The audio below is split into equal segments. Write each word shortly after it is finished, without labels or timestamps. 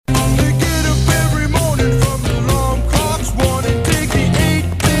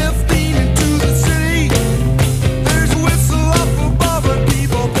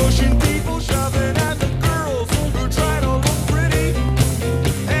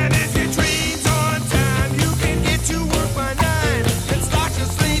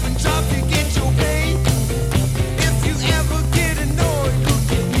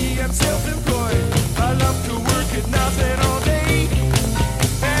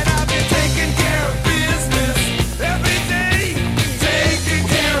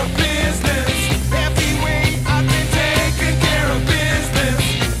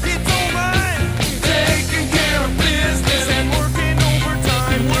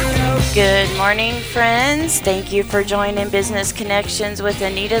Good morning, friends. Thank you for joining Business Connections with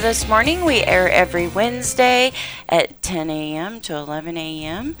Anita this morning. We air every Wednesday at 10 a.m. to 11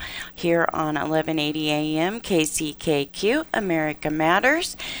 a.m. here on 1180 a.m. KCKQ, America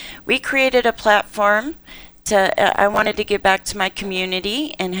Matters. We created a platform I wanted to give back to my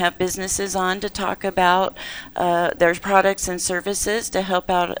community and have businesses on to talk about their products and services to help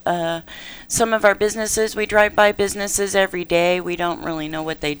out some of our businesses. We drive by businesses every day. We don't really know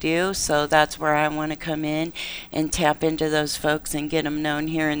what they do, so that's where I want to come in and tap into those folks and get them known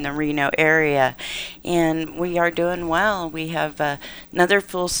here in the Reno area. And we are doing well. We have another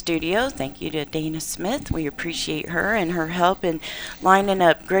full studio. Thank you to Dana Smith. We appreciate her and her help in lining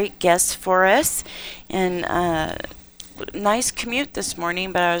up great guests for us. And nice commute this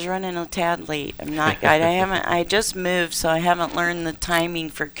morning, but I was running a tad late. I just moved, so I haven't learned the timing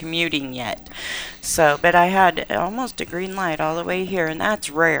for commuting yet. But I had almost a green light all the way here, and that's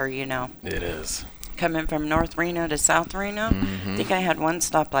rare, you know. It is. Coming from North Reno to South Reno, I think I had one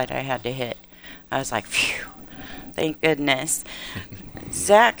stoplight I had to hit. I was like, phew, thank goodness.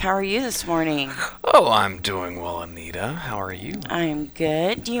 Zach, how are you this morning? Oh, I'm doing well, Anita. How are you? I'm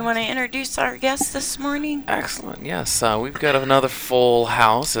good. Do you want to introduce our guest this morning? Excellent. Yes, we've got another full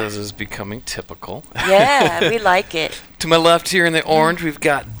house, as is becoming typical. Yeah, we like it. To my left here in the orange, we've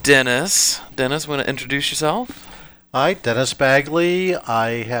got Dennis. Dennis, want to introduce yourself? Hi, Dennis Bagley.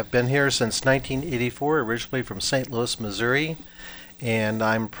 I have been here since 1984, originally from St. Louis, Missouri. And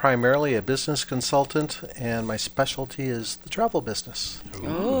I'm primarily a business consultant, and my specialty is the travel business.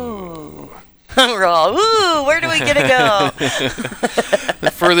 Ooh. We're all, ooh, where do we get to go?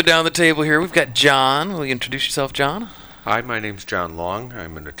 Further down the table here, we've got John. Will you introduce yourself, John? Hi, my name's John Long.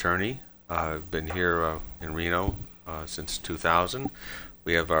 I'm an attorney. I've been here in Reno since 2000.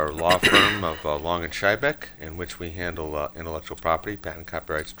 We have our law firm of Long & Scheibeck, in which we handle intellectual property, patent,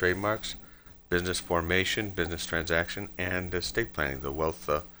 copyrights, trademarks, business formation, business transaction, and estate planning, the wealth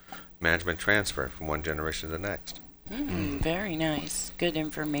management transfer from one generation to the next. Very nice. Good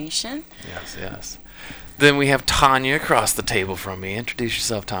information. Yes, yes. Then we have Tanya across the table from me. Introduce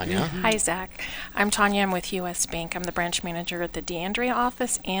yourself, Tanya. Hi, Zach. I'm Tanya. I'm with U.S. Bank. I'm the branch manager at the DeAndrea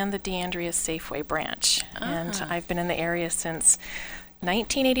office and the DeAndrea Safeway branch. And I've been in the area since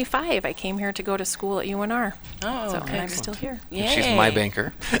 1985. I came here to go to school at UNR. Oh, okay. And I'm still here. Yay. She's my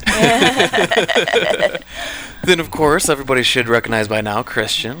banker. Then, of course, everybody should recognize by now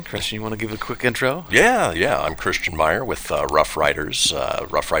Christian. Christian, you want to give a quick intro? Yeah. I'm Christian Meyer with Rough Riders,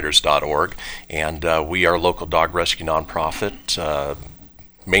 roughriders.org, and we are a local dog rescue nonprofit.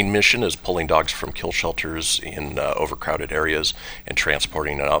 Main mission is pulling dogs from kill shelters in overcrowded areas and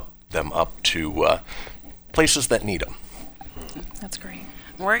transporting them up to places that need them. That's great.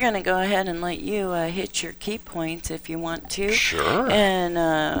 We're going to go ahead and let you hit your key points if you want to. Sure.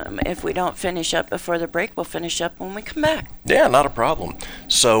 And if we don't finish up before the break, we'll finish up when we come back. Yeah, not a problem.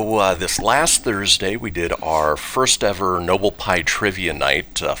 So this last Thursday, we did our first ever Noble Pie Trivia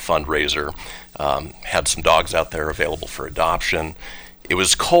Night fundraiser. Had some dogs out there available for adoption. It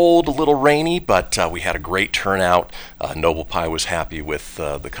was cold, a little rainy, but we had a great turnout. Noble Pie was happy with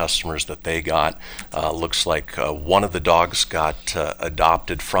the customers that they got. Looks like one of the dogs got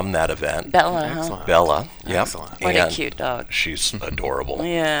adopted from that event. Bella, Excellent. Bella, yep. Excellent. What a cute dog. She's adorable.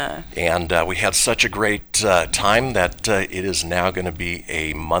 Yeah. And we had such a great time that it is now going to be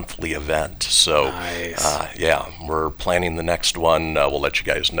a monthly event. So, Nice. we're planning the next one. We'll let you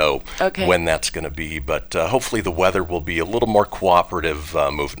guys know when that's going to be. But hopefully the weather will be a little more cooperative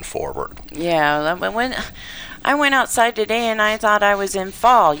moving forward. Yeah, when I went outside today and I thought I was in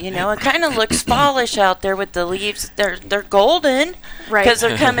fall. You know, it kind of looks fallish out there with the leaves. They're golden because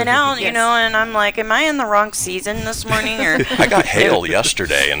they're coming out. Yes. You know, and I'm like, am I in the wrong season this morning? Or I got hail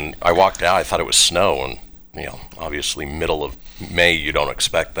yesterday, and I walked out. I thought it was snow, and obviously middle of May, you don't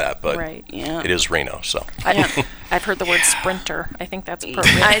expect that, but Yeah. it is Reno, so. I've heard the word sprinter. I think that's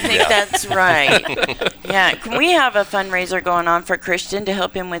appropriate. I think that's right. Yeah, we have a fundraiser going on for Christian to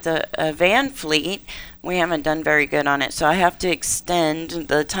help him with a van fleet. We haven't done very good on it, so I have to extend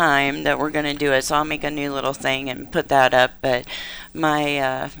the time that we're going to do it. So I'll make a new little thing and put that up. But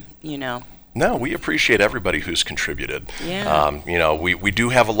my, No, we appreciate everybody who's contributed. Yeah. We do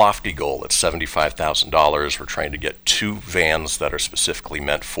have a lofty goal. It's $75,000. We're trying to get 2 vans that are specifically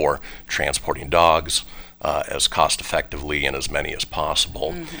meant for transporting dogs as cost effectively and as many as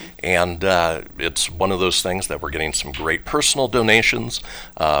possible. And it's one of those things that we're getting some great personal donations.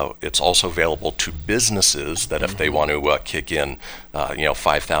 It's also available to businesses that if they want to kick in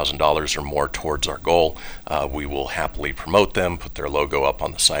 $5,000 or more towards our goal, we will happily promote them, put their logo up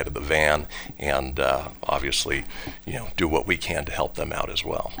on the side of the van, and obviously do what we can to help them out as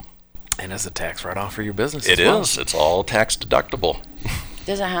well. And it's a tax write-off for your business It as well. is. It's all tax deductible.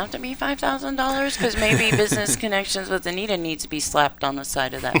 Does it have to be $5,000? Because maybe Business Connections with Anita needs to be slapped on the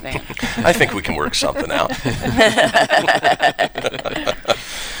side of that van. I think we can work something out.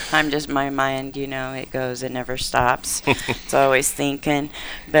 I'm just, my mind, it goes, it never stops. It's always thinking.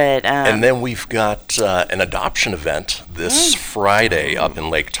 But And then we've got an adoption event this Friday up in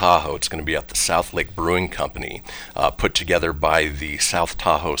Lake Tahoe. It's going to be at the South Lake Brewing Company, put together by the South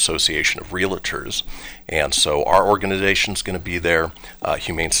Tahoe Association of Realtors. And so our organization's going to be there,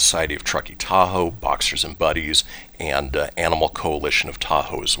 Humane Society of Truckee Tahoe, Boxers and Buddies, and Animal Coalition of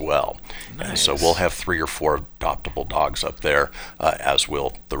Tahoe as well. Nice. And so we'll have 3 or 4 adoptable dogs up there, as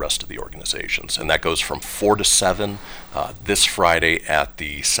will the rest of the organizations. And that goes from 4 to 7 this Friday at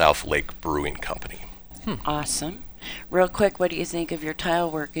the South Lake Brewing Company. Awesome. Real quick, what do you think of your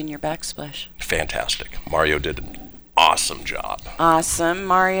tile work and your backsplash? Fantastic. Mario did an awesome job. Awesome.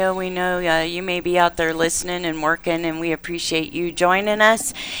 Mario, we know you may be out there listening and working, and we appreciate you joining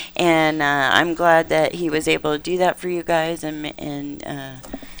us. And I'm glad that he was able to do that for you guys. And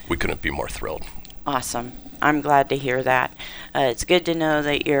We couldn't be more thrilled. awesome. I'm glad to hear that. It's good to know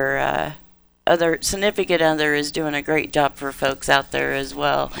that your other significant other is doing a great job for folks out there as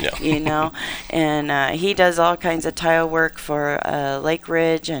well. Yeah. And he does all kinds of tile work for Lake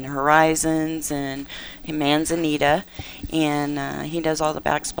Ridge and Horizons and Manzanita, and he does all the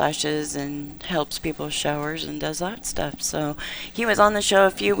backsplashes and helps people with showers and does that stuff. So he was on the show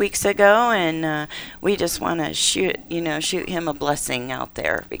a few weeks ago, and we just want to shoot him a blessing out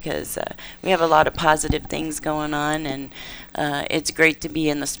there, because we have a lot of positive things going on, and it's great to be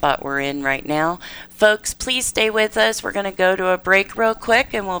in the spot we're in right now. Folks, please stay with us. We're going to go to a break real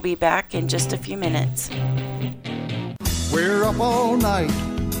quick, and we'll be back in just a few minutes. We're up all night,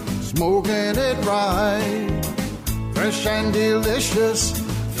 smoking it right, fresh and delicious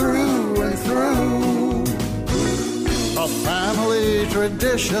through and through. A family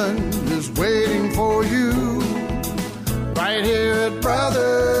tradition is waiting for you, right here at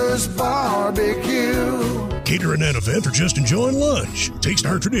Brothers Barbecue. Catering an event or just enjoying lunch? Taste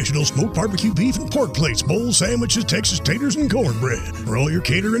our traditional smoked barbecue beef and pork plates, bowls, sandwiches, Texas taters, and cornbread. For all your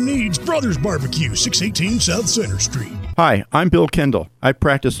catering needs, Brothers Barbecue, 618 South Center Street. Hi, I'm Bill Kendall. I've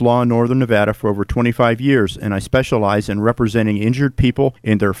practiced law in Northern Nevada for over 25 years, and I specialize in representing injured people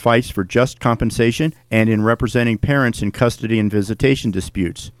in their fights for just compensation and in representing parents in custody and visitation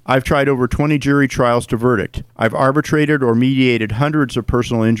disputes. I've tried over 20 jury trials to verdict. I've arbitrated or mediated hundreds of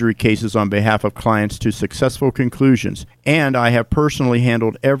personal injury cases on behalf of clients to successful conclusions, and I have personally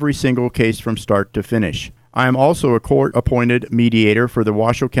handled every single case from start to finish. I am also a court-appointed mediator for the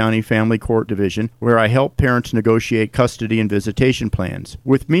Washoe County Family Court Division, where I help parents negotiate custody and visitation plans.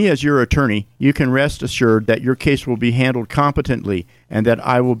 With me as your attorney, you can rest assured that your case will be handled competently and that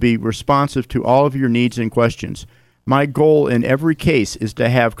I will be responsive to all of your needs and questions. My goal in every case is to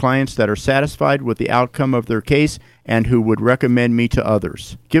have clients that are satisfied with the outcome of their case and who would recommend me to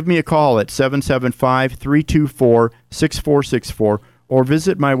others. Give me a call at 775-324-6464 or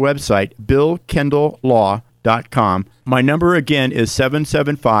visit my website, billkendalllaw.com. My number again is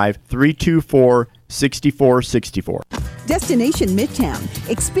 775-324-6464. Destination Midtown.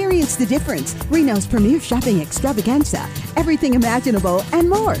 Experience the difference. Reno's premier shopping extravaganza. Everything imaginable and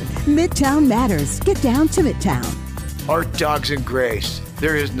more. Midtown matters. Get down to Midtown. Art Dogs and Grace.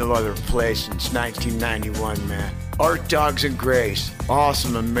 There is no other place since 1991, man. Art Dogs and Grace.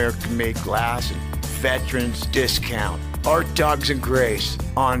 Awesome American-made glass and veterans discount. Art Dogs and Grace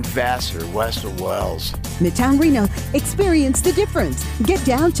on Vassar, west of Wells. Midtown Reno. Experience the difference. Get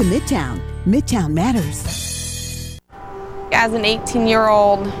down to Midtown. Midtown matters. As an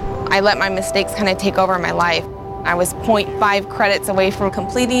 18-year-old, I let my mistakes kind of take over my life. I was 0.5 credits away from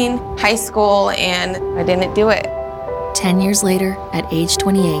completing high school, and I didn't do it. 10 years later, at age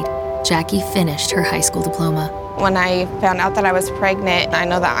 28, Jackie finished her high school diploma. When I found out that I was pregnant, I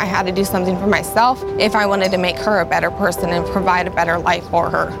know that I had to do something for myself if I wanted to make her a better person and provide a better life for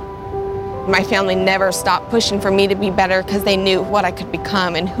her. My family never stopped pushing for me to be better because they knew what I could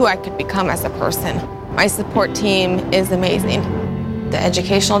become and who I could become as a person. My support team is amazing. The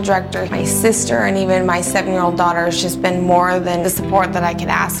educational director, my sister, and even my 7-year-old daughter has just been more than the support that I could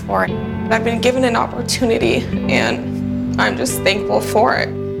ask for. I've been given an opportunity, and I'm just thankful for it.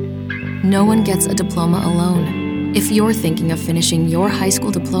 No one gets a diploma alone. If you're thinking of finishing your high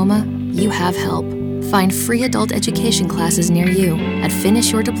school diploma, you have help. Find free adult education classes near you at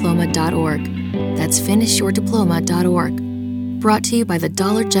finishyourdiploma.org. That's finishyourdiploma.org. Brought to you by the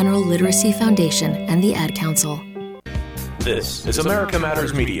Dollar General Literacy Foundation and the Ad Council. This is America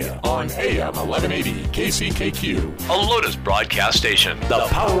Matters Media on AM 1180 KCKQ, A Lotus broadcast station. the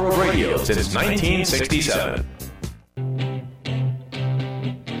power of radio since 1967.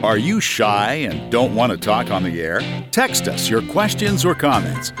 Are you shy and don't want to talk on the air? Text us your questions or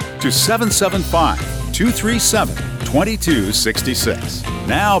comments to 775-237-2266.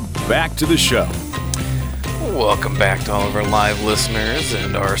 Now back to the show. Welcome back to all of our live listeners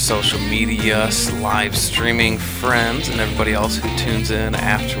and our social media live streaming friends and everybody else who tunes in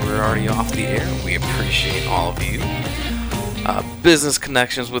after we're already off the air. We appreciate all of you. Business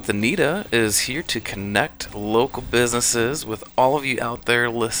Connections with Anita is here to connect local businesses with all of you out there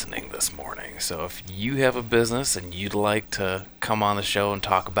listening this morning. So if you have a business and you'd like to come on the show and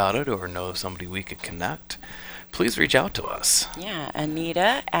talk about it or know somebody we could connect, please reach out to us. Yeah,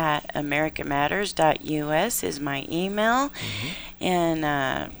 Anita at americamatters.us is my email.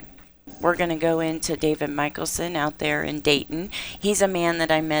 And we're going to go into David Michelson out there in Dayton. He's a man that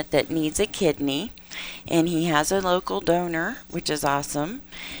I met that needs a kidney, and he has a local donor, which is awesome.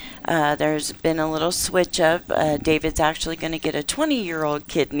 There's been a little switch up. David's actually going to get a 20-year-old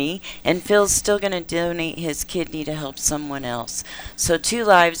kidney, and Phil's still going to donate his kidney to help someone else. So 2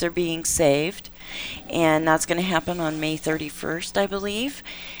 lives are being saved, and that's going to happen on May 31st, I believe.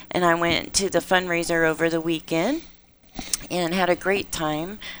 And I went to the fundraiser over the weekend and had a great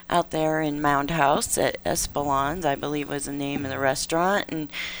time out there in Mound House at Espelon's, I believe was the name of the restaurant, and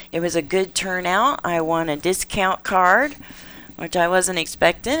it was a good turnout. I won a discount card, which I wasn't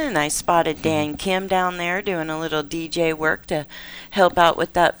expecting, and I spotted Dan Kim down there doing a little DJ work to help out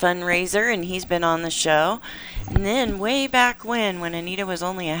with that fundraiser, and he's been on the show. And then way back when Anita was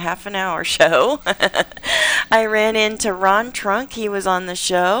only a half an hour show, I ran into Ron Trunk. He was on the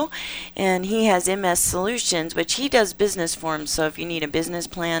show, and he has MS Solutions, which he does business forms. So if you need a business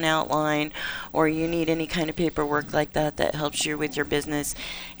plan outline or you need any kind of paperwork like that that helps you with your business,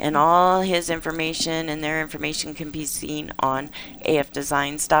 and all his information and their information can be seen on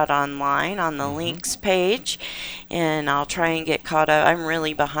afdesigns.online on the links page. And I'll try and get caught up. I'm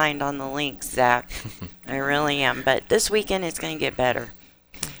really behind on the links, Zach. I really am. But this weekend it's going to get better.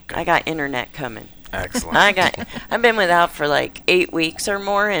 I got internet coming. Excellent. I've been without for like 8 weeks or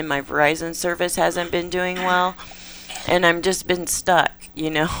more, and my Verizon service hasn't been doing well, and I'm just been stuck, you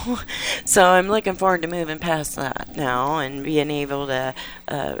know. So I'm looking forward to moving past that now and being able to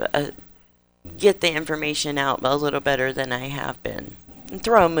get the information out a little better than I have been. And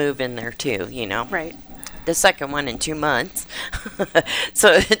throw a move in there too, you know. Right. The second one in 2 months.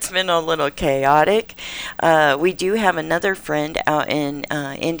 So it's been a little chaotic. We do have another friend out in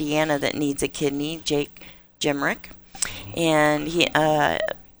Indiana that needs a kidney, Jake Jimrick. And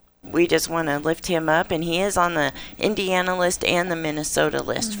we just want to lift him up, and he is on the Indiana list and the Minnesota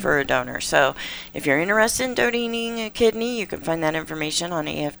list for a donor. So if you're interested in donating a kidney, you can find that information on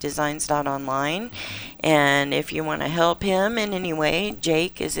afdesigns.online. And if you want to help him in any way,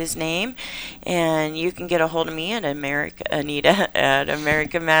 Jake is his name, and you can get a hold of me at Anita at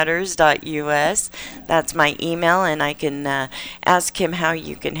americamatters.us. That's my email, and I can ask him how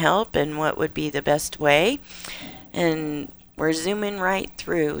you can help and what would be the best way. And we're zooming right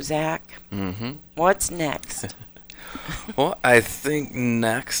through, Zach. Mm-hmm. What's next? Well, I think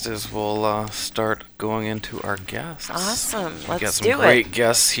next is we'll start going into our guests. Awesome. We Let's got some do great it.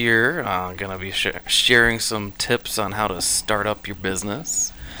 guests here. Going to be sharing some tips on how to start up your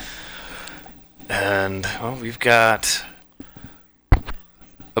business. And well, we've got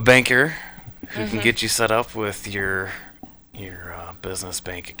a banker who can get you set up with your business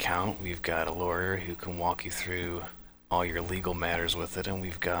bank account. We've got a lawyer who can walk you through all your legal matters with it, and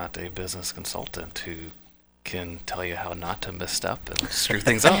we've got a business consultant who can tell you how not to misstep and screw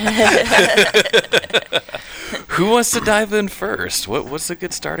things up. Who wants to dive in first? What's a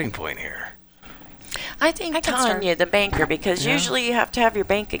good starting point here? I think Tanya, the banker, because usually you have to have your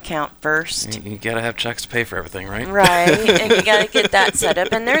bank account first. You got to have checks to pay for everything, right? Right, and you got to get that set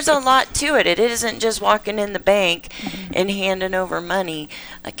up. And there's a lot to it. It isn't just walking in the bank and handing over money.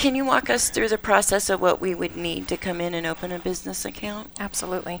 Can you walk us through the process of what we would need to come in and open a business account?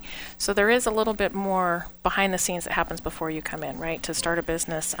 Absolutely. So there is a little bit more behind the scenes that happens before you come in, right, to start a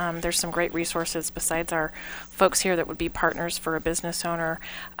business. There's some great resources besides our folks here that would be partners for a business owner.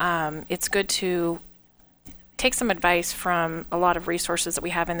 It's good to take some advice from a lot of resources that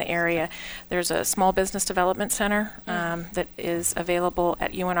we have in the area. There's a small business development center that is available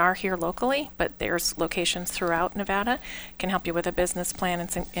at UNR here locally, but there's locations throughout Nevada. Can help you with a business plan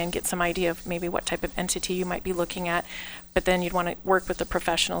and get some idea of maybe what type of entity you might be looking at. But then you'd want to work with the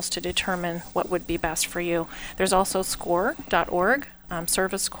professionals to determine what would be best for you. There's also SCORE.org,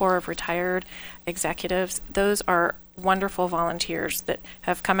 Service Corps of Retired Executives. Those are wonderful volunteers that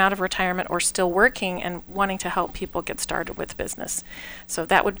have come out of retirement or still working and wanting to help people get started with business. So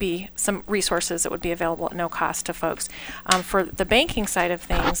that would be some resources that would be available at no cost to folks. For the banking side of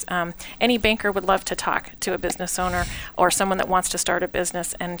things, any banker would love to talk to a business owner or someone that wants to start a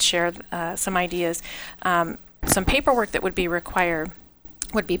business and share some ideas. Some paperwork that would be required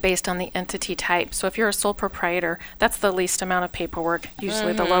would be based on the entity type. So if you're a sole proprietor, that's the least amount of paperwork,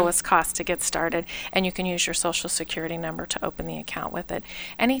 usually the lowest cost to get started, and you can use your social security number to open the account with it.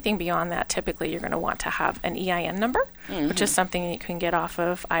 Anything beyond that, typically you're going to want to have an EIN number, which is something that you can get off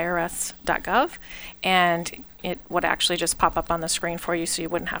of irs.gov, and it would actually just pop up on the screen for you, so you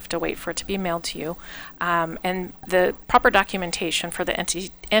wouldn't have to wait for it to be mailed to you. And the proper documentation for the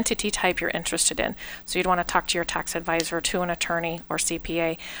entity type you're interested in. So you'd want to talk to your tax advisor, to an attorney or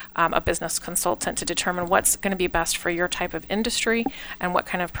CPA, a business consultant, to determine what's going to be best for your type of industry and what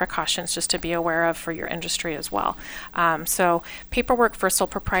kind of precautions just to be aware of for your industry as well. So paperwork for a sole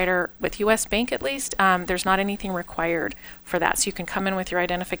proprietor with U.S. Bank, at least, there's not anything required for that. So you can come in with your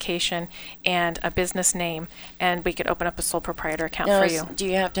identification and a business name, and we could open up a sole proprietor account for you. Do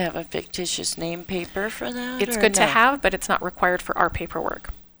you have to have a fictitious name paper for that? It's good to have, but it's not required for our paperwork.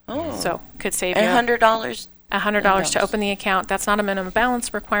 Oh. So could save you $100? $100 to open the account. That's not a minimum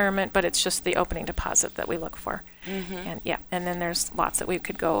balance requirement, but it's just the opening deposit that we look for. And and then there's lots that we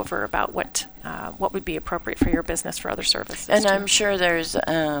could go over about what would be appropriate for your business for other services. And too. I'm sure there's,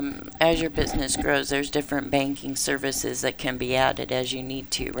 as your business grows, there's different banking services that can be added as you need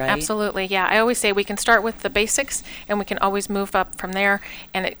to, right? Absolutely, yeah. I always say we can start with the basics, and we can always move up from there,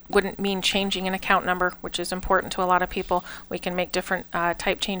 and it wouldn't mean changing an account number, which is important to a lot of people. We can make different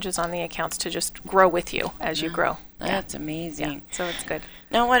type changes on the accounts to just grow with you as you grow. That's amazing. Yeah, so it's good.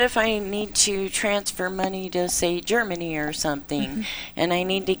 Now, what if I need to transfer money to, say, Germany or something, and I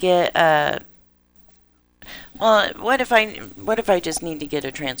need to get what if I just need to get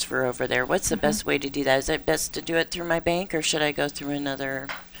a transfer over there? What's the best way to do that? Is it best to do it through my bank, or should I go through another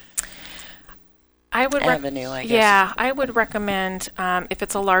avenue, I guess? Yeah, I would recommend, if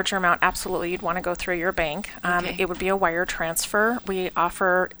it's a larger amount, absolutely you'd want to go through your bank. It would be a wire transfer. We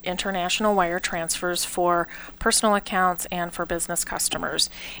offer international wire transfers for personal accounts and for business customers.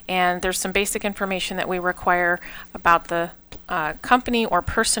 And there's some basic information that we require about the company or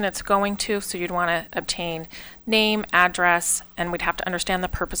person it's going to, so you'd want to obtain name, address, and we'd have to understand the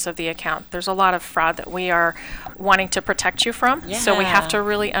purpose of the account. There's a lot of fraud that we are wanting to protect you from, so we have to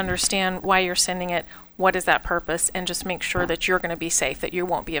really understand why you're sending it, what is that purpose, and just make sure that you're going to be safe, that you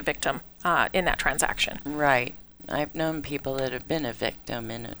won't be a victim in that transaction. Right. I've known people that have been a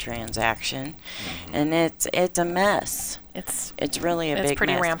victim in a transaction, and it's a mess. It's really a big mess. It's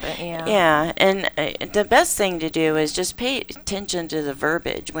pretty rampant, yeah. Yeah, and the best thing to do is just pay attention to the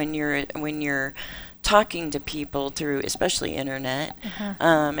verbiage when you're talking to people through, especially internet.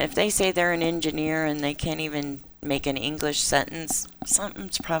 If they say they're an engineer and they can't even make an English sentence,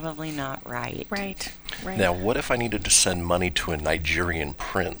 something's probably not right. Right. Now, what if I needed to send money to a Nigerian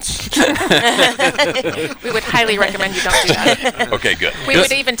prince? We would highly recommend you don't do that. Okay, good. We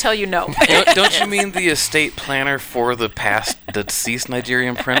would even tell you no. Don't you mean the estate planner for the past deceased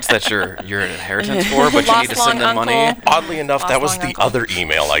Nigerian prince that your inheritance for, but you need to send them money? Oddly enough, that was the other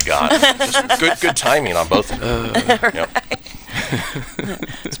email I got. Just good timing on both of them.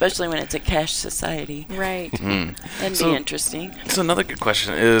 Especially when it's a cash society. Right. That'd be interesting. So another good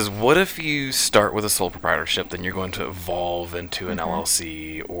question is, what if you start with a sole proprietorship, then you're going to evolve into an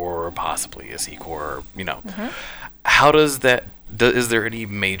LLC or possibly a C Corp, How does that, is there any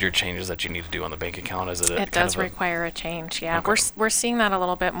major changes that you need to do on the bank account? It does require a change, yeah. Okay. We're seeing that a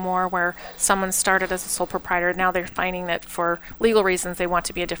little bit more where someone started as a sole proprietor. Now they're finding that for legal reasons they want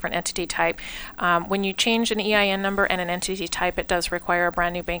to be a different entity type. When you change an EIN number and an entity type, it does require a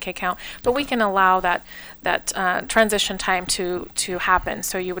brand new bank account. But we can allow that transition time to happen.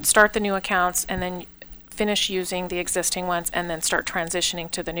 So you would start the new accounts and then finish using the existing ones and then start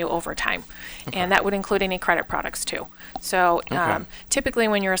transitioning to the new over time. And that would include any credit products too. So typically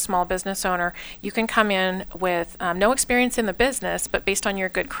when you're a small business owner, you can come in with no experience in the business, but based on your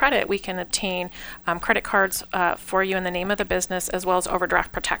good credit, we can obtain credit cards for you in the name of the business as well as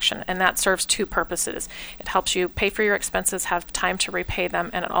overdraft protection. And that serves two purposes. It helps you pay for your expenses, have time to repay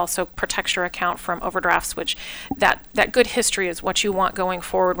them, and it also protects your account from overdrafts, which that good history is what you want going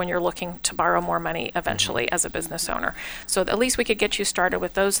forward when you're looking to borrow more money eventually as a business owner. So at least we could get you started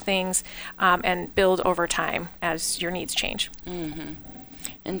with those things and build over time as your needs change.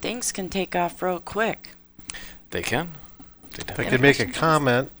 And things can take off real quick. They can. If I could make a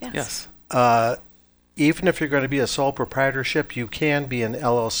comment. Yes. Even if you're going to be a sole proprietorship, you can be an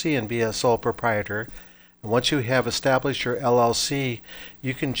LLC and be a sole proprietor. And once you have established your LLC,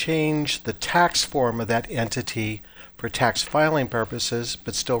 you can change the tax form of that entity for tax filing purposes,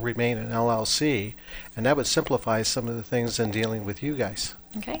 but still remain an LLC. And that would simplify some of the things in dealing with you guys.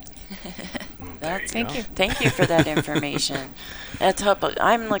 Okay. Thank you. Thank you for that information. That's helpful.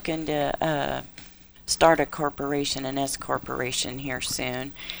 I'm looking to start a corporation, an S corporation here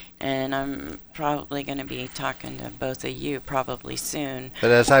soon, and I'm probably going to be talking to both of you probably soon.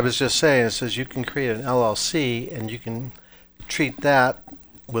 But as I was just saying, it says you can create an LLC and you can treat that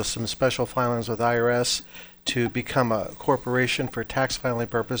with some special filings with IRS to become a corporation for tax filing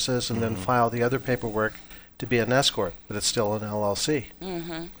purposes, and then file the other paperwork to be an S corp, but it's still an LLC.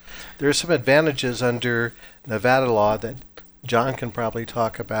 Mm-hmm. There are some advantages under Nevada law that John can probably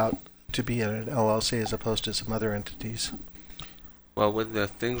talk about to be in an LLC as opposed to some other entities. Well, with the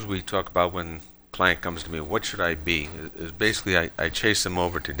things we talk about when a client comes to me, what should I be? Is basically I chase them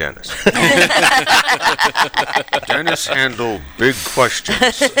over to Dennis. Dennis handle big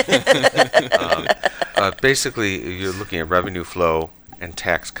questions. Basically, you're looking at revenue flow and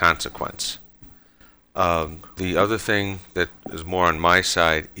tax consequence. The other thing that is more on my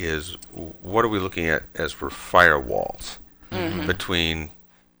side is what are we looking at as for firewalls between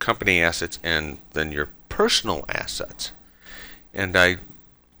company assets and then your personal assets. And the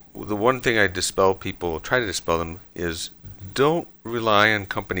one thing I try to dispel them is don't rely on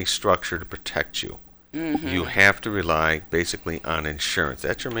company structure to protect you. You have to rely basically on insurance.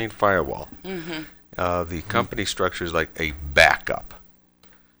 That's your main firewall. The company structure is like a backup.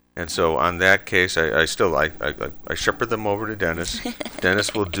 And so on that case, I shepherd them over to Dennis.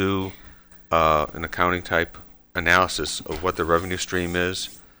 Dennis will do an accounting type analysis of what the revenue stream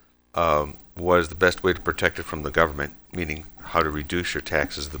is, what is the best way to protect it from the government, meaning how to reduce your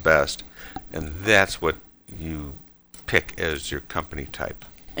taxes the best. And that's what you pick as your company type.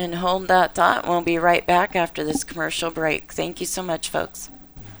 And hold that thought. We'll be right back after this commercial break. Thank you so much, folks.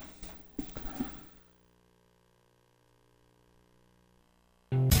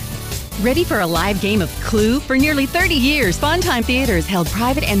 Ready for a live game of Clue? For nearly 30 years, Funtime Theater has held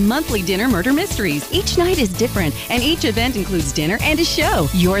private and monthly dinner murder mysteries. Each night is different, and each event includes dinner and a show.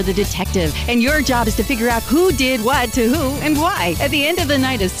 You're the detective, and your job is to figure out who did what to who and why. At the end of the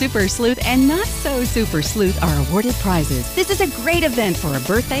night, a super sleuth and not so super sleuth are awarded prizes. This is a great event for a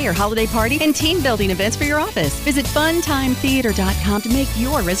birthday or holiday party and team-building events for your office. Visit funtimetheater.com to make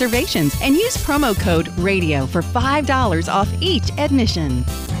your reservations and use promo code RADIO for $5 off each admission.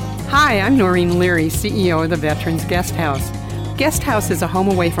 Hi, I'm Noreen Leary, CEO of the Veterans Guest House. Guest House is a home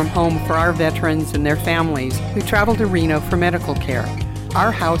away from home for our veterans and their families who travel to Reno for medical care.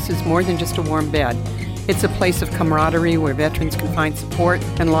 Our house is more than just a warm bed. It's a place of camaraderie where veterans can find support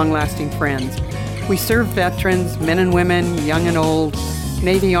and long-lasting friends. We serve veterans, men and women, young and old,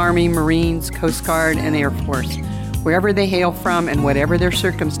 Navy, Army, Marines, Coast Guard, and Air Force. Wherever they hail from and whatever their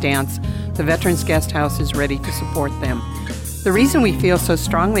circumstance, the Veterans Guest House is ready to support them. The reason we feel so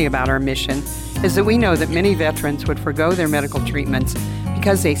strongly about our mission is that we know that many veterans would forgo their medical treatments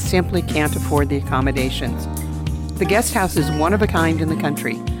because they simply can't afford the accommodations. The guest house is one of a kind in the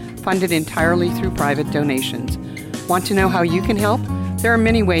country, funded entirely through private donations. Want to know how you can help? There are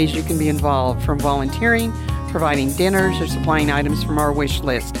many ways you can be involved, from volunteering, providing dinners, or supplying items from our wish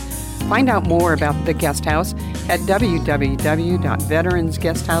list. Find out more about the guest house at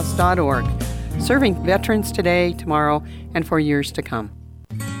www.veteransguesthouse.org. Serving veterans today, tomorrow, and for years to come.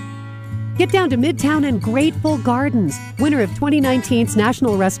 Get down to Midtown and Grateful Gardens, winner of 2019's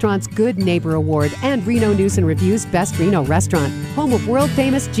National Restaurant's Good Neighbor Award and Reno News and Review's Best Reno Restaurant. Home of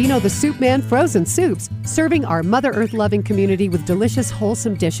world-famous Gino the Soup Man frozen soups, serving our Mother Earth-loving community with delicious,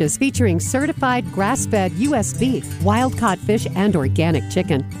 wholesome dishes featuring certified grass-fed U.S. beef, wild-caught fish, and organic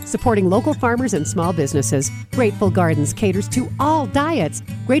chicken. Supporting local farmers and small businesses, Grateful Gardens caters to all diets.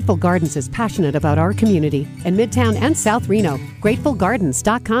 Grateful Gardens is passionate about our community in Midtown and South Reno.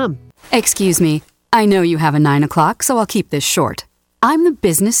 GratefulGardens.com. Excuse me, I know you have a 9 o'clock, so I'll keep this short. I'm the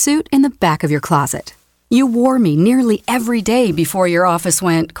business suit in the back of your closet. You wore me nearly every day before your office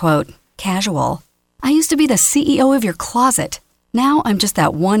went, quote, casual. I used to be the CEO of your closet. Now I'm just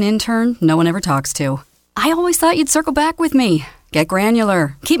that one intern no one ever talks to. I always thought you'd circle back with me, get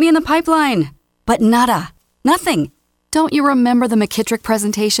granular, keep me in the pipeline. But nada, nothing. Don't you remember the McKittrick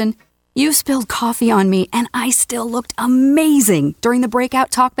presentation? You spilled coffee on me, and I still looked amazing during the breakout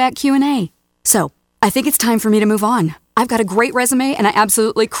talkback Q&A. So, I think it's time for me to move on. I've got a great resume, and I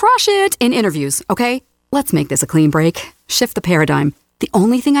absolutely crush it in interviews, okay? Let's make this a clean break. Shift the paradigm. The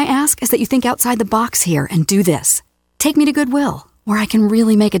only thing I ask is that you think outside the box here and do this. Take me to Goodwill, where I can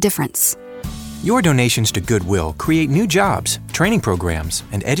really make a difference. Your donations to Goodwill create new jobs, training programs,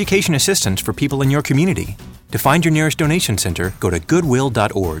 and education assistance for people in your community. To find your nearest donation center, go to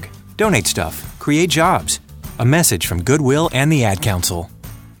goodwill.org. Donate stuff. Create jobs. A message from Goodwill and the Ad Council.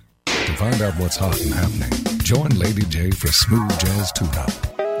 To find out what's hot and happening, join Lady J for Smooth Jazz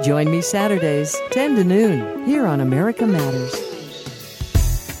Tune-Up. Join me Saturdays, 10 to noon, here on America Matters.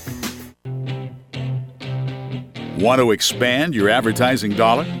 Want to expand your advertising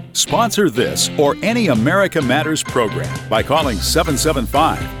dollar? Sponsor this or any America Matters program by calling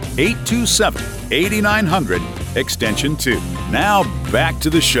 775-827-8900, extension 2. Now back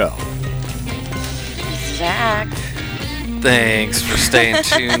to the show. Zach. Thanks for staying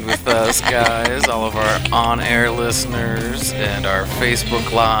tuned with us, guys, all of our on-air listeners and our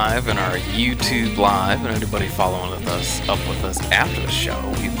Facebook Live and our YouTube Live and anybody following with us after the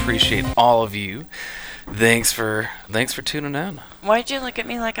show. We appreciate all of you. Thanks for tuning in. Why'd you look at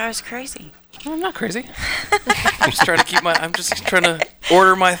me like I was crazy? I'm not crazy. I'm just trying to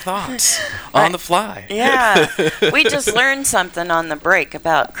order my thoughts on the fly. Yeah. We just learned something on the break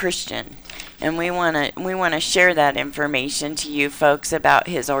about Christian. And we want to share that information to you folks about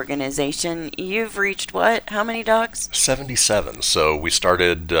his organization. You've reached what? How many dogs? 77. So we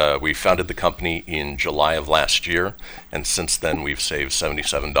founded the company in July of last year, and since then we've saved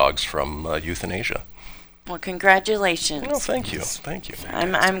 77 dogs from euthanasia. Well, congratulations. Well, thank you. Thank you.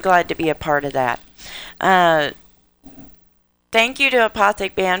 I'm glad to be a part of that. Thank you to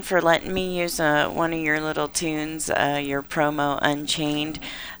Apothic Band for letting me use one of your little tunes, your promo Unchained.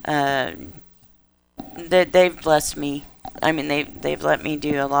 They've blessed me. I mean, they've let me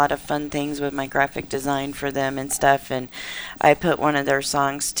do a lot of fun things with my graphic design for them and stuff, and I put one of their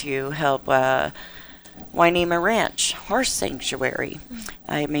songs to help Wainema Ranch Horse Sanctuary.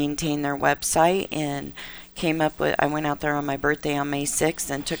 I maintain their website and I went out there on my birthday on May 6th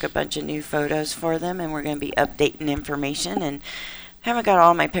and took a bunch of new photos for them, and we're going to be updating information, and haven't got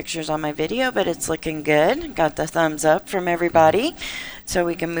all my pictures on my video, but it's looking good. Got the thumbs up from everybody, so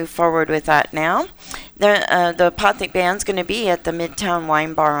we can move forward with that now. The Apothic Band's going to be at the Midtown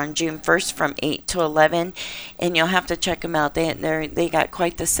Wine Bar on June 1st from 8 to 11, and you'll have to check them out. They got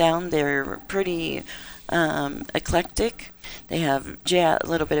quite the sound. They're pretty eclectic. They have a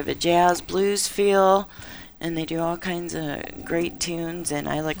little bit of a jazz blues feel, and they do all kinds of great tunes, and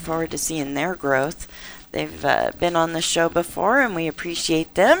I look forward to seeing their growth. They've been on the show before, and we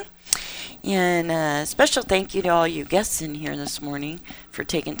appreciate them. And special thank you to all you guests in here this morning for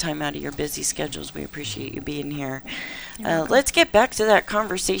taking time out of your busy schedules. We appreciate you being here. Let's get back to that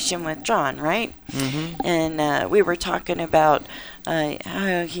conversation with John, right? Mm-hmm. And we were talking about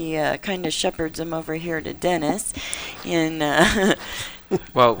how he kind of shepherds him over here to Dennis. And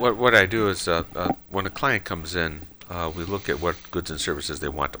well, what I do is when a client comes in, we look at what goods and services they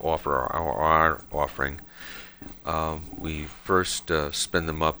want to offer or are offering. We first spin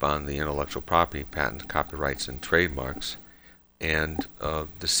them up on the intellectual property, patent, copyrights, and trademarks, and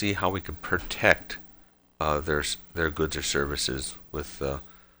to see how we can protect their goods or services with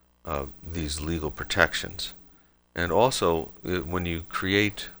these legal protections. And also, when you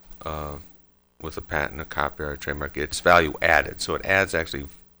create with a patent, a copyright, or trademark, it's value added, so it adds actually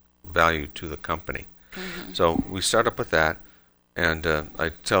value to the company. Mm-hmm. So we start up with that, and I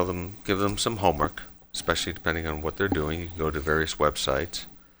give them some homework, especially depending on what they're doing. You can go to various websites.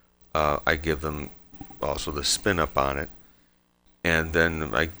 I give them also the spin up on it, and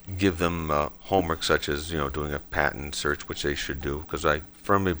then I give them homework such as doing a patent search, which they should do, because I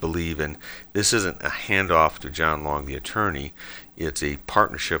firmly believe in this isn't a handoff to John Long, the attorney. It's a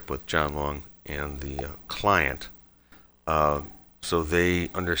partnership with John Long and the client. So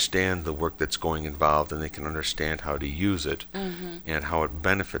they understand the work that's going involved, and they can understand how to use it and how it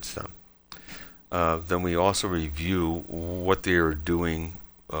benefits them. Then we also review what they're doing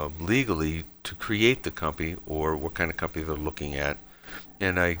legally to create the company, or what kind of company they're looking at.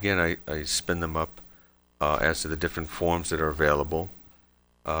 And I spin them up as to the different forms that are available.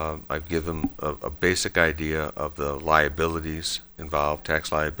 I give them a basic idea of the liabilities involved,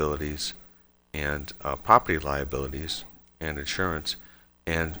 tax liabilities and property liabilities and insurance.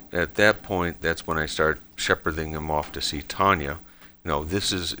 And at that point, that's when I start shepherding them off to see Tanya.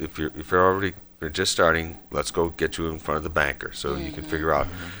 This is if you're just starting, let's go get you in front of the banker so you can figure out.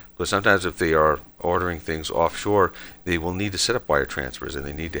 Because sometimes if they are ordering things offshore, they will need to set up wire transfers, and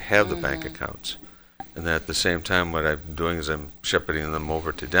they need to have the bank accounts. And then at the same time, what I'm doing is I'm shepherding them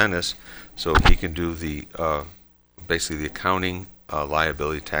over to Dennis so he can do the basically the accounting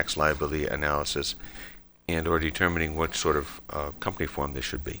liability, tax liability analysis, and or determining what sort of company form this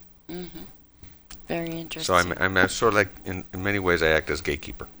should be. Mm-hmm. Very interesting. So I'm sort of like, in many ways, I act as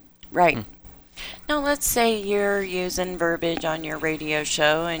gatekeeper. Right. Now, let's say you're using verbiage on your radio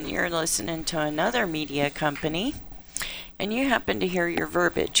show and you're listening to another media company, and you happen to hear your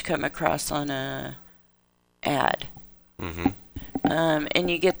verbiage come across on a ad. Mm-hmm.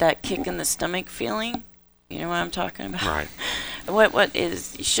 And you get that kick in the stomach feeling. You know what I'm talking about? Right.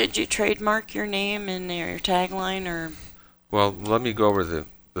 Should you trademark your name and your tagline, or? Well, let me go over the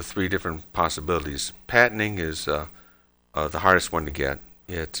three different possibilities. Patenting is the hardest one to get.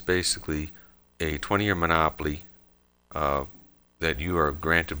 It's basically a 20-year monopoly that you are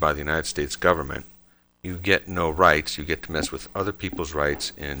granted by the United States government. You get no rights. You get to mess with other people's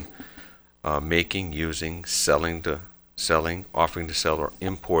rights in making, using, selling, offering to sell, or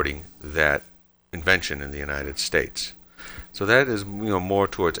importing that invention in the United States. So that is more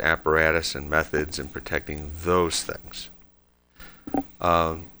towards apparatus and methods and protecting those things.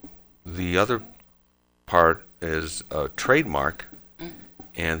 The other part is a trademark,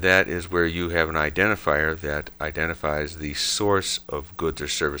 and that is where you have an identifier that identifies the source of goods or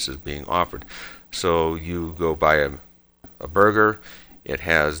services being offered. So you go buy a burger, it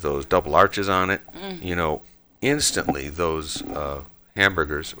has those double arches on it. Instantly those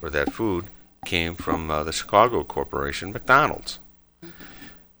hamburgers or that food came from the Chicago corporation, McDonald's.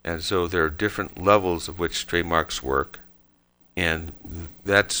 And so there are different levels of which trademarks work. And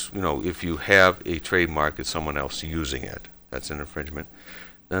that's, if you have a trademark and someone else using it, that's an infringement.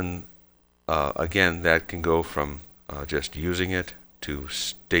 Then, again, that can go from just using it to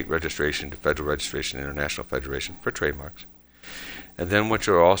state registration, to federal registration, international federation for trademarks. And then what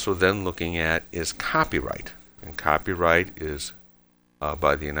you're also then looking at is copyright. And copyright is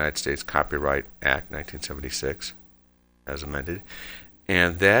by the United States Copyright Act 1976, as amended.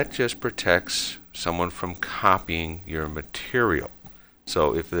 And that just protects someone from copying your material.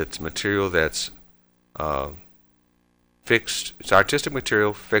 So if it's material that's fixed, it's artistic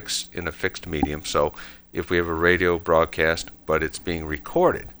material fixed in a fixed medium. So if we have a radio broadcast, but it's being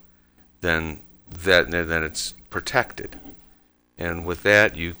recorded, then it's protected. And with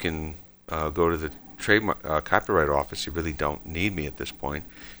that, you can go to the trademark copyright office. You really don't need me at this point.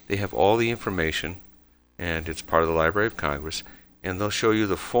 They have all the information, and it's part of the Library of Congress, and they'll show you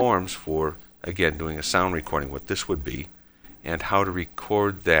the forms for, again, doing a sound recording, what this would be, and how to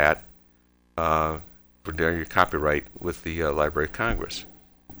record that for your copyright with the Library of Congress.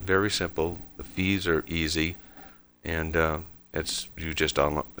 Very simple. The fees are easy, and you just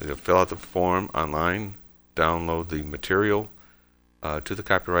fill out the form online, download the material to the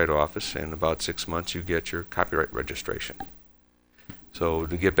Copyright Office, and in about 6 months you get your copyright registration. So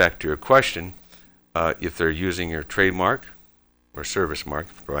to get back to your question, if they're using your trademark or service mark,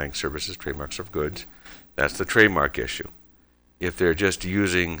 providing services, trademarks of goods, that's the trademark issue. If they're just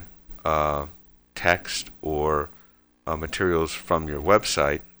using text or materials from your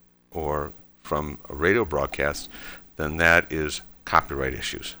website or from a radio broadcast, then that is copyright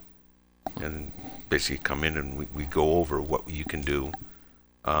issues. And basically come in and we go over what you can do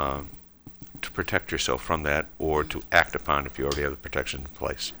to protect yourself from that, or to act upon if you already have the protection in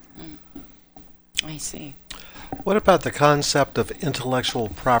place. I see. What about the concept of intellectual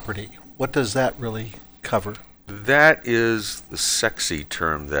property? What does that really cover? That is the sexy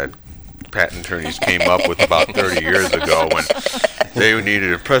term that patent attorneys came up with about 30 years ago when they needed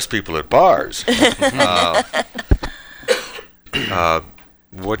to impress people at bars.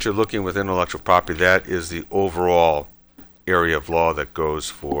 What you're looking with intellectual property, that is the overall area of law that goes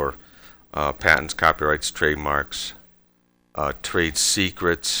for patents, copyrights, trademarks, trade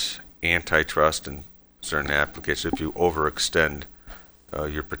secrets, antitrust, and certain applications. If you overextend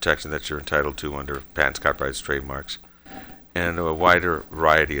your protection that you're entitled to under patents, copyrights, trademarks, and a wider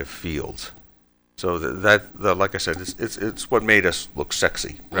variety of fields. So that like I said, it's what made us look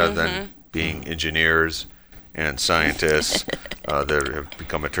sexy rather than being engineers and scientists that have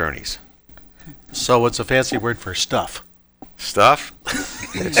become attorneys. So it's a fancy word for stuff. Stuff?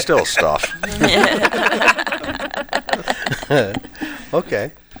 It's still stuff.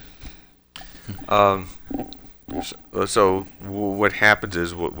 Okay. So what happens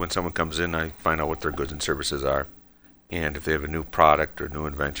is when someone comes in, I find out what their goods and services are. And if they have a new product or new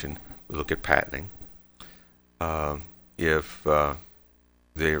invention, we look at patenting. If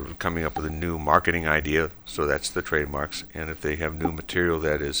they're coming up with a new marketing idea, so that's the trademarks. And if they have new material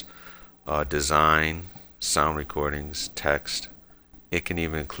that is design, sound recordings, text, it can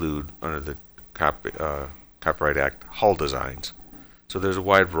even include, under the Copyright Act, hull designs. So there's a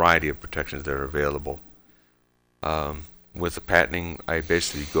wide variety of protections that are available. With the patenting, I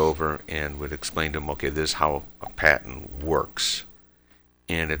basically go over and would explain to them, okay, this is how a patent works.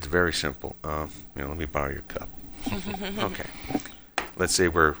 And it's very simple. Let me borrow your cup. Okay. let's say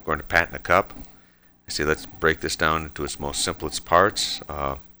we're going to patent a cup. I say let's break this down into its most simplest parts.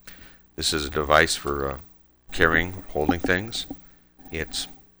 This is a device for carrying, holding things. It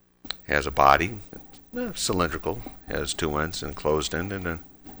has a body, cylindrical, has two ends, an closed end and an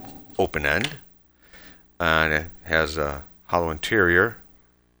open end. And it has a hollow interior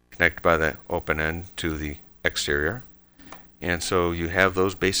connected by the open end to the exterior. And so you have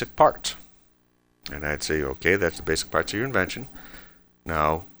those basic parts. And I'd say, okay, that's the basic parts of your invention.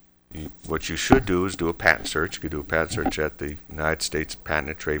 Now, what you should do is do a patent search. You could do a patent search at the United States Patent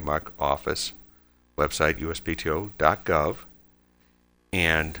and Trademark Office website, uspto.gov,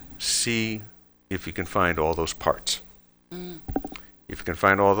 and see if you can find all those parts. If you can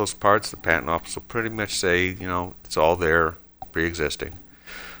find all those parts, the patent office will pretty much say, it's all there, pre-existing.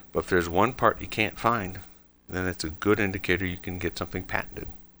 But if there's one part you can't find, then it's a good indicator you can get something patented.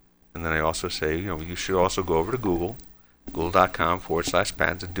 And then I also say, you should also go over to Google,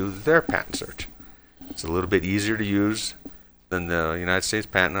 google.com/patents, and do their patent search. It's a little bit easier to use than the United States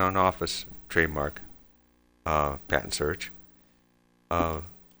Patent and Office trademark patent search.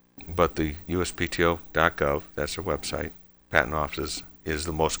 But the uspto.gov, that's their website, patent office is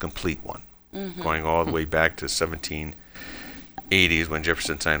the most complete one, going all the way back to 1780s when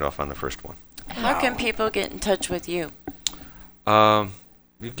Jefferson signed off on the first one. How can people get in touch with you?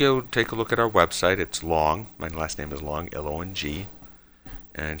 You go take a look at our website. It's Long. My last name is Long, L-O-N-G.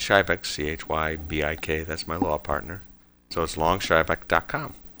 And Scheibeck, C-H-Y-B-I-K. That's my law partner. So it's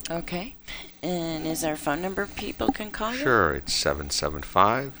longscheibeck.com. Okay. And is there a phone number people can call you? Sure. It's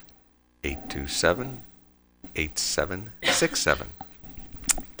 775-827-8767.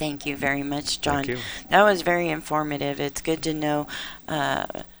 Thank you very much, John. Thank you. That was very informative. It's good to know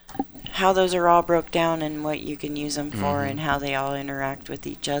how those are all broke down and what you can use them for and how they all interact with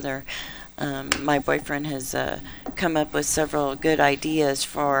each other. My boyfriend has come up with several good ideas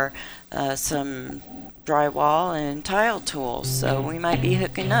for some drywall and tile tools, so we might be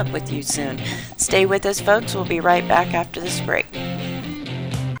hooking up with you soon. Stay with us, folks. We'll be right back after this break.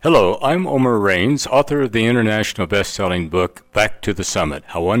 Hello, I'm Omar Raines, author of the international best-selling book, Back to the Summit,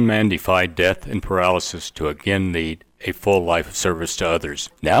 How One Man Defied Death and Paralysis to Again Lead a Full Life of Service to Others.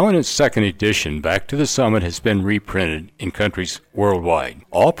 Now in its second edition, Back to the Summit has been reprinted in countries worldwide.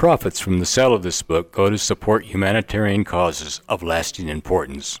 All profits from the sale of this book go to support humanitarian causes of lasting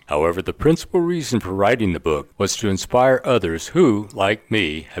importance. However, the principal reason for writing the book was to inspire others who, like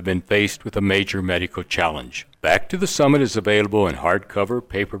me, have been faced with a major medical challenge. Back to the Summit is available in hardcover,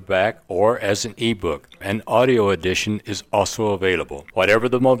 paperback, or as an ebook. An audio edition is also available. Whatever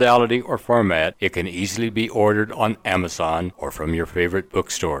the modality or format, it can easily be ordered on Amazon or from your favorite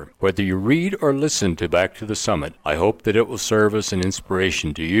bookstore. Whether you read or listen to Back to the Summit, I hope that it will serve as an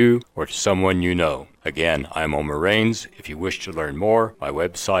inspiration to you or to someone you know. Again, I'm Omar Raines. If you wish to learn more, my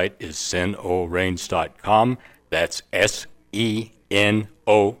website is senoraines.com. That's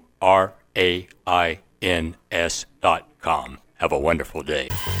SENORAINS.com. Have a wonderful day.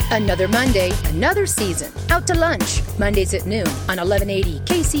 Another Monday, another season. Out to lunch. Mondays at noon on 1180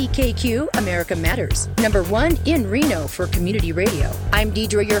 KCKQ America Matters. Number 1 in Reno for community radio. I'm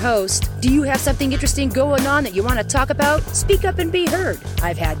Deidre, your host. Do you have something interesting going on that you want to talk about? Speak up and be heard.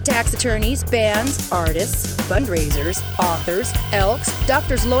 I've had tax attorneys, bands, artists, fundraisers, authors, elks,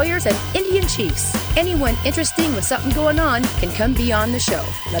 doctors, lawyers, and Indian chiefs. Anyone interesting with something going on can come be on the show.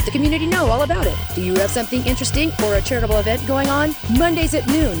 Let the community know all about it. Do you have something interesting or a charitable event going on? Mondays at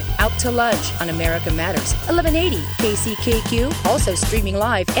noon, Out to Lunch on America Matters, 1180 KCKQ, also streaming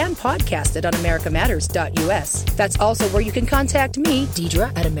live and podcasted on americamatters.us. That's also where you can contact me,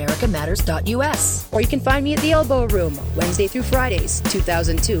 Deidre, at americamatters.us. Or you can find me at the Elbow Room, Wednesday through Fridays,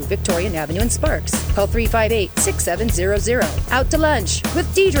 2002 Victorian Avenue in Sparks. Call 358-6700. Out to Lunch with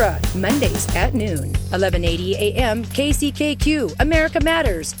Deidre, Mondays at noon, 1180 a.m. KCKQ, America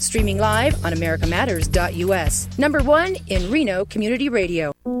Matters, streaming live on americamatters.us. Number 1 in Reno Community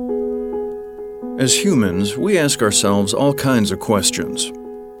Radio. As humans, we ask ourselves all kinds of questions.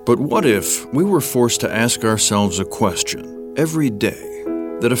 But what if we were forced to ask ourselves a question every day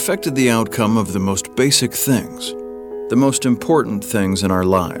that affected the outcome of the most basic things, the most important things in our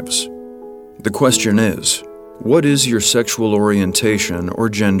lives? The question is, what is your sexual orientation or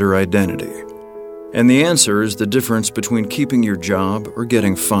gender identity? And the answer is the difference between keeping your job or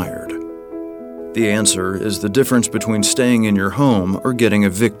getting fired. The answer is the difference between staying in your home or getting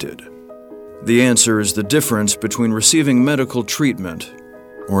evicted. The answer is the difference between receiving medical treatment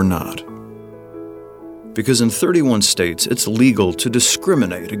or not. Because in 31 states, it's legal to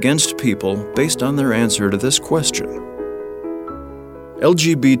discriminate against people based on their answer to this question.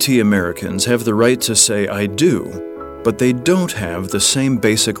 LGBT Americans have the right to say I do but they don't have the same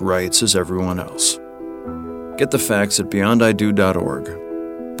basic rights as everyone else. Get the facts at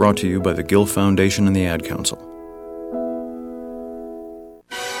beyondido.org. Brought to you by the Gill Foundation and the Ad Council.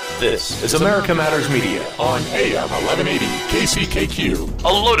 This is America Matters Media on AM 1180 KCKQ. A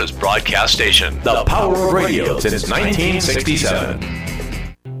Lotus broadcast station. The power of radio since 1967.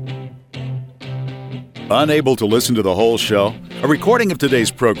 Unable to listen to the whole show? A recording of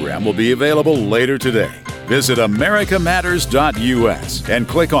today's program will be available later today. Visit americamatters.us and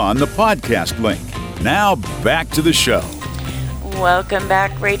click on the podcast link. Now back to the show. Welcome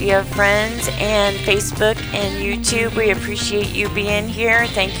back, radio friends and Facebook and YouTube. We appreciate you being here.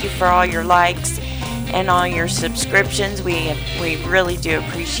 Thank you for all your likes and all your subscriptions. We really do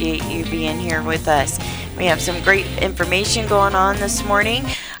appreciate you being here with us. We have some great information going on this morning.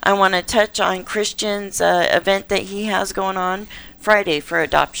 I want to touch on Christian's event that he has going on Friday for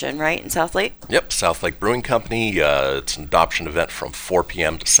adoption, right, in South Lake? Yep, South Lake Brewing Company. It's an adoption event from 4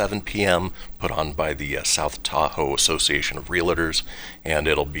 p.m. to 7 p.m. put on by the South Tahoe Association of Realtors, and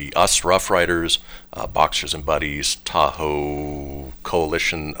it'll be us Rough Riders, Boxers and Buddies, Tahoe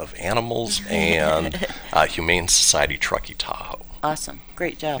Coalition of Animals, and Humane Society Truckee Tahoe. Awesome.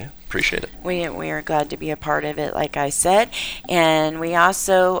 Great job. Yeah, appreciate it. We are glad to be a part of it, like I said. And we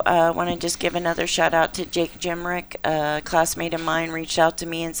also want to just give another shout out to Jake Jimrick. A classmate of mine reached out to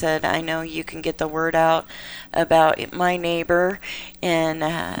me and said, I know you can get the word out about my neighbor, and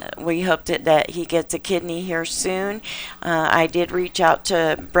we hope that he gets a kidney here soon. I did reach out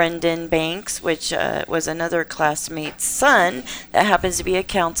to Brendan Banks, which was another classmate's son that happens to be a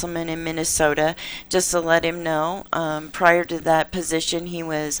councilman in Minnesota, just to let him know. Prior to that position, he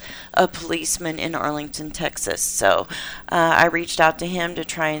was a policeman in Arlington, Texas. So I reached out to him to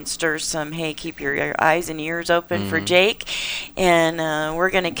try and stir some, hey, keep your eyes and ears open for Jake. And we're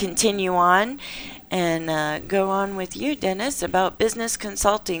going to continue on and go on with you, Dennis, about business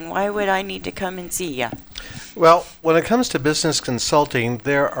consulting. Why would I need to come and see you? Well, when it comes to business consulting,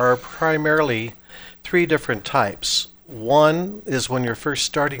 there are primarily 3 different types. One is when you're first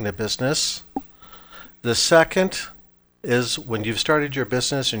starting a business. The second is when you've started your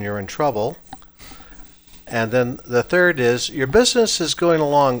business and you're in trouble. And then the third is your business is going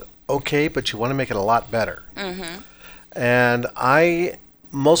along okay, but you want to make it a lot better. Mm-hmm. And I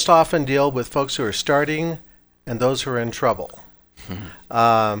most often deal with folks who are starting and those who are in trouble.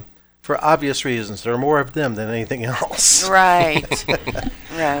 For obvious reasons. There are more of them than anything else. Right.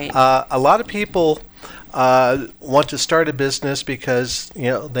 Right. A lot of people want to start a business because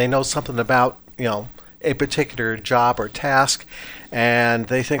they know something about a particular job or task, and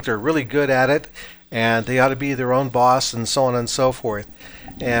they think they're really good at it, and they ought to be their own boss, and so on and so forth.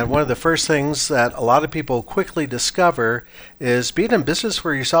 And one of the first things that a lot of people quickly discover is being in business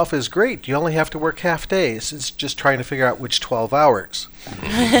for yourself is great. You only have to work half days. It's just trying to figure out which 12 hours.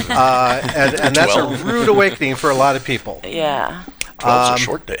 And that's a rude awakening for a lot of people. Yeah. 12's a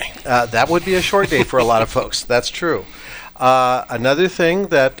short day. That would be a short day for a lot of folks. That's true. Another thing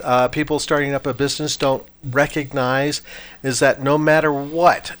that people starting up a business don't recognize is that no matter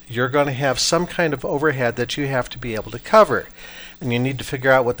what, you're going to have some kind of overhead that you have to be able to cover. And you need to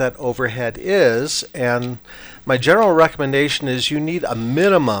figure out what that overhead is. And my general recommendation is you need a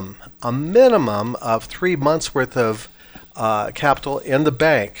minimum of 3 months worth of capital in the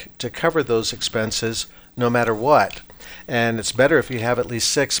bank to cover those expenses no matter what. And it's better if you have at least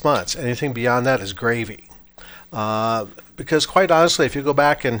 6 months. Anything beyond that is gravy. Because quite honestly, if you go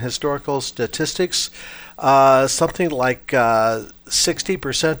back in historical statistics, something like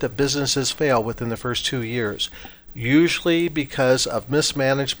 60% of businesses fail within the first 2 years, usually because of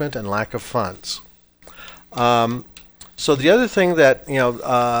mismanagement and lack of funds. So the other thing that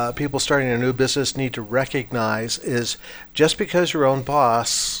people starting a new business need to recognize is just because you're your own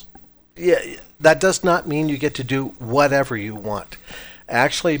boss, that does not mean you get to do whatever you want.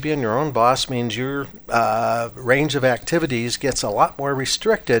 Actually, being your own boss means your range of activities gets a lot more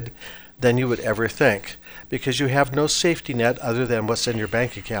restricted than you would ever think, because you have no safety net other than what's in your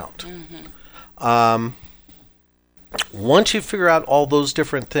bank account. Mm-hmm. Once you figure out all those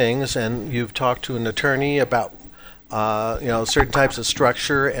different things, and you've talked to an attorney about certain types of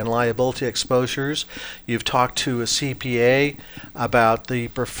structure and liability exposures, you've talked to a CPA about the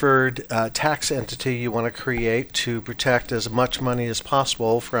preferred tax entity you want to create to protect as much money as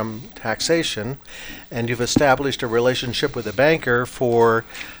possible from taxation, and you've established a relationship with a banker for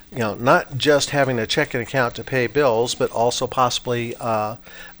not just having a checking account to pay bills, but also possibly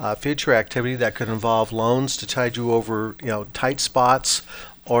future activity that could involve loans to tide you over tight spots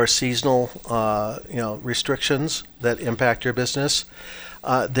or seasonal restrictions that impact your business.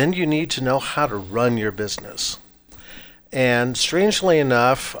 Then you need to know how to run your business. And strangely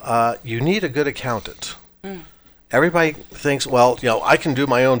enough, you need a good accountant. Everybody thinks, well, I can do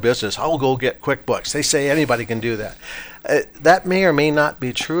my own business. I'll go get QuickBooks. They say anybody can do that. That may or may not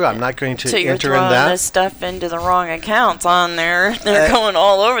be true. I'm not going to So you're enter in throwing that. this stuff into the wrong accounts on there. They're going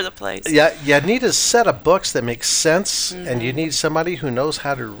all over the place. Yeah, you need a set of books that make sense, and you need somebody who knows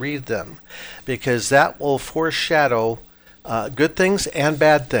how to read them, because that will foreshadow good things and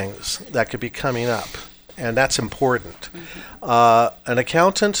bad things that could be coming up, and that's important. An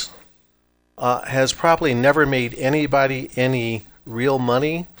accountant has probably never made anybody any real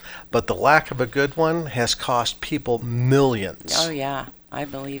money, but the lack of a good one has cost people millions. Oh, yeah. I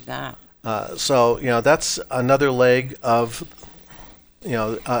believe that. So, that's another leg of,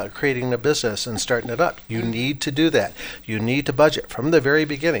 creating a business and starting it up. You need to do that. You need to budget from the very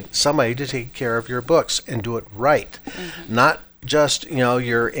beginning. Somebody to take care of your books and do it right. Not just,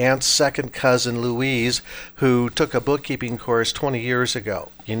 your aunt's second cousin, Louise, who took a bookkeeping course 20 years ago.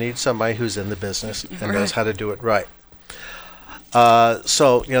 You need somebody who's in the business and knows how to do it right.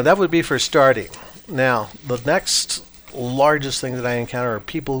 So, that would be for starting. Now, the next largest thing that I encounter are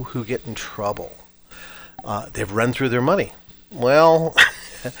people who get in trouble. They've run through their money. Well,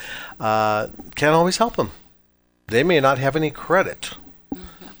 can't always help them. They may not have any credit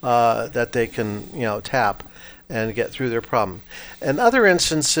that they can, tap and get through their problem. In other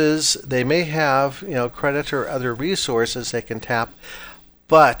instances, they may have, credit or other resources they can tap,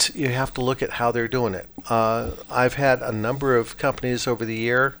 but you have to look at how they're doing it. I've had a number of companies over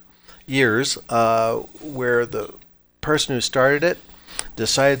the years where the person who started it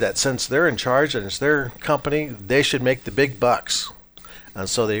decided that since they're in charge and it's their company, they should make the big bucks. And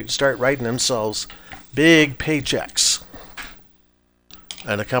so they start writing themselves big paychecks.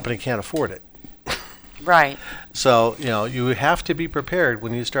 And the company can't afford it. Right. So, you have to be prepared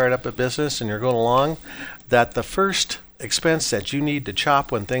when you start up a business and you're going along that the first expense that you need to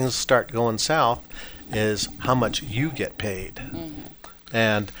chop when things start going south is how much you get paid.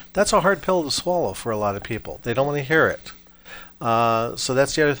 And that's a hard pill to swallow for a lot of people. They don't want to hear it. So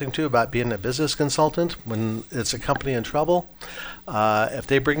that's the other thing, too, about being a business consultant. When it's a company in trouble, if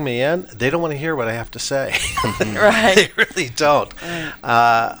they bring me in, they don't want to hear what I have to say. Right. They really don't.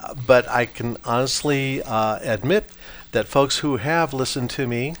 But I can honestly admit that folks who have listened to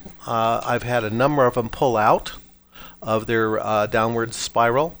me, I've had a number of them pull out of their downward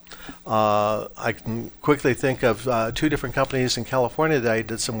spiral. I can quickly think of 2 different companies in California that I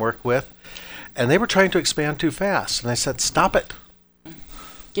did some work with, and they were trying to expand too fast. And I said, stop it.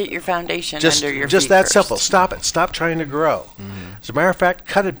 Get your foundation Just under your just feet that first. simple. Stop it. Stop trying to grow. As a matter of fact,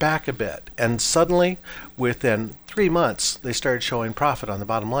 cut it back a bit. And suddenly, within 3 months, they started showing profit on the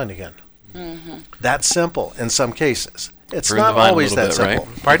bottom line again. That's simple in some cases. It's Prune not the vine always a that little bit,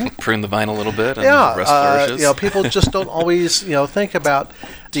 simple. right? Pardon? Prune the vine a little bit and the rest flourishes. People just don't always, think about.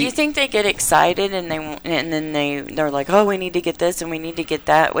 Do you think they get excited and then they're like, oh, we need to get this and we need to get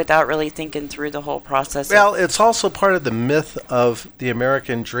that without really thinking through the whole process? Well, it's also part of the myth of the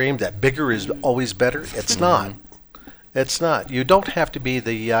American dream that bigger is always better. It's not. It's not. You don't have to be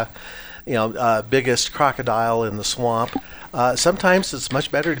the biggest crocodile in the swamp. Sometimes it's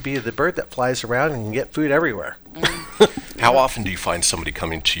much better to be the bird that flies around and can get food everywhere. How often do you find somebody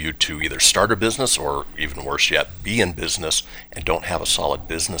coming to you to either start a business or, even worse yet, be in business and don't have a solid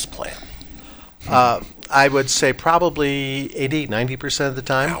business plan? I would say probably 80-90% of the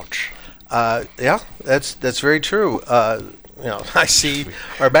time. Ouch. Yeah, that's very true. I see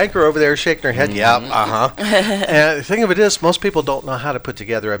our banker over there shaking her head. Yeah, And the thing of it is, most people don't know how to put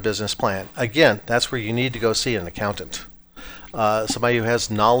together a business plan. Again, that's where you need to go see an accountant, somebody who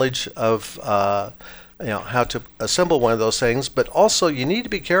has knowledge of how to assemble one of those things. But also, you need to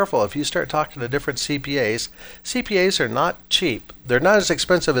be careful if you start talking to different CPAs. CPAs are not cheap. They're not as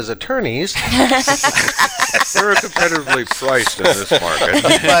expensive as attorneys. They're competitively priced in this market.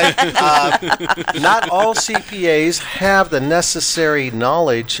 But not all CPAs have the necessary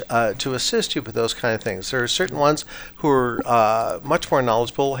knowledge to assist you with those kind of things. There are certain ones who are much more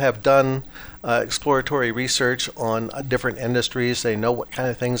knowledgeable, have done exploratory research on different industries. They know what kind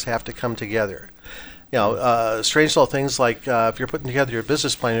of things have to come together. Strange little things like if you're putting together your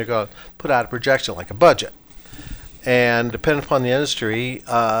business plan, you're going to put out a projection, like a budget. And depending upon the industry,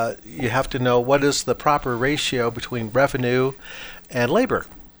 you have to know what is the proper ratio between revenue and labor,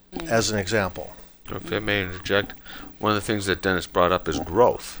 as an example. If I may interject, one of the things that Dennis brought up is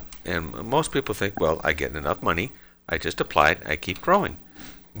growth. And most people think, well, I get enough money, I just apply it, I keep growing.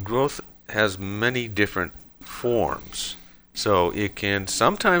 Growth has many different forms. So it can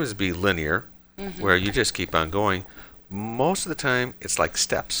sometimes be linear, where you just keep on going. Most of the time, it's like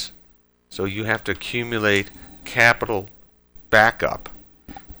steps. So you have to accumulate capital backup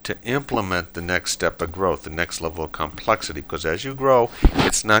to implement the next step of growth, the next level of complexity. Because as you grow,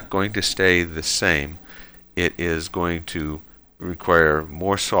 it's not going to stay the same. It is going to require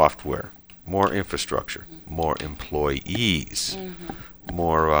more software, more infrastructure, more employees,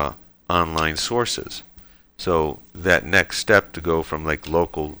 more online sources. So that next step to go from like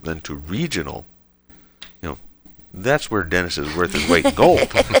local then to regional, that's where Dennis is worth his weight in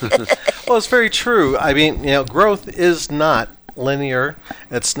gold. Well, it's very true. I mean, growth is not linear.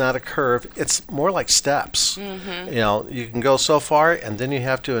 It's not a curve. It's more like steps. You can go so far, and then you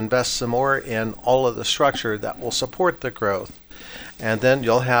have to invest some more in all of the structure that will support the growth. And then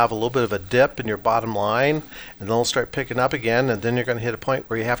you'll have a little bit of a dip in your bottom line, and then it'll start picking up again, and then you're going to hit a point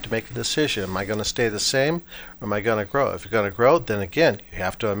where you have to make a decision. Am I going to stay the same, or am I going to grow? If you're going to grow, then again, you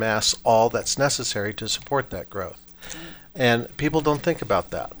have to amass all that's necessary to support that growth. And people don't think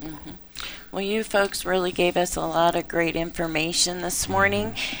about that. Well, you folks really gave us a lot of great information this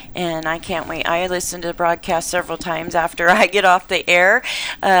morning, and I can't wait. I listen to the broadcast several times after I get off the air,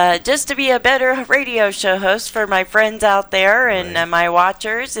 just to be a better radio show host for my friends out there and my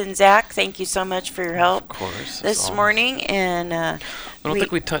watchers. And Zach, thank you so much for your help this morning. And I don't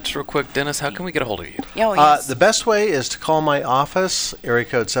think we touched real quick, Dennis. How can we get a hold of you? The best way is to call my office, area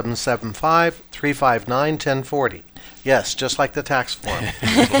code 775-359-1040. Yes, just like the tax form,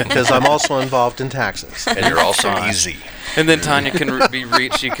 because I'm also involved in taxes. And you're also easy. And then Tanya can be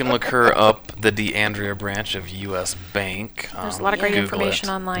reached. You can look her up, the DeAndrea branch of U.S. Bank. There's a lot of great Google information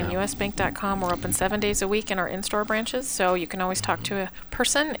it. online. USBank.com. We're open 7 days a week in our in-store branches, so you can always talk to a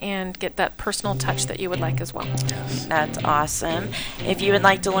person and get that personal touch that you would like as well. That's awesome. If you would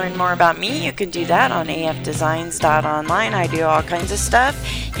like to learn more about me, you can do that on afdesigns.online. I do all kinds of stuff.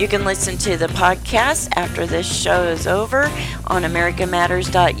 You can listen to the podcast after this show is over on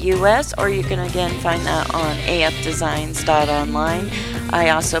americamatters.us, or you can again find that on afdesigns.online. I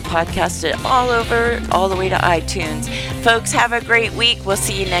also podcast it all the way to iTunes. Folks, have a great week. We'll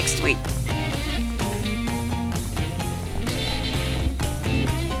see you next week.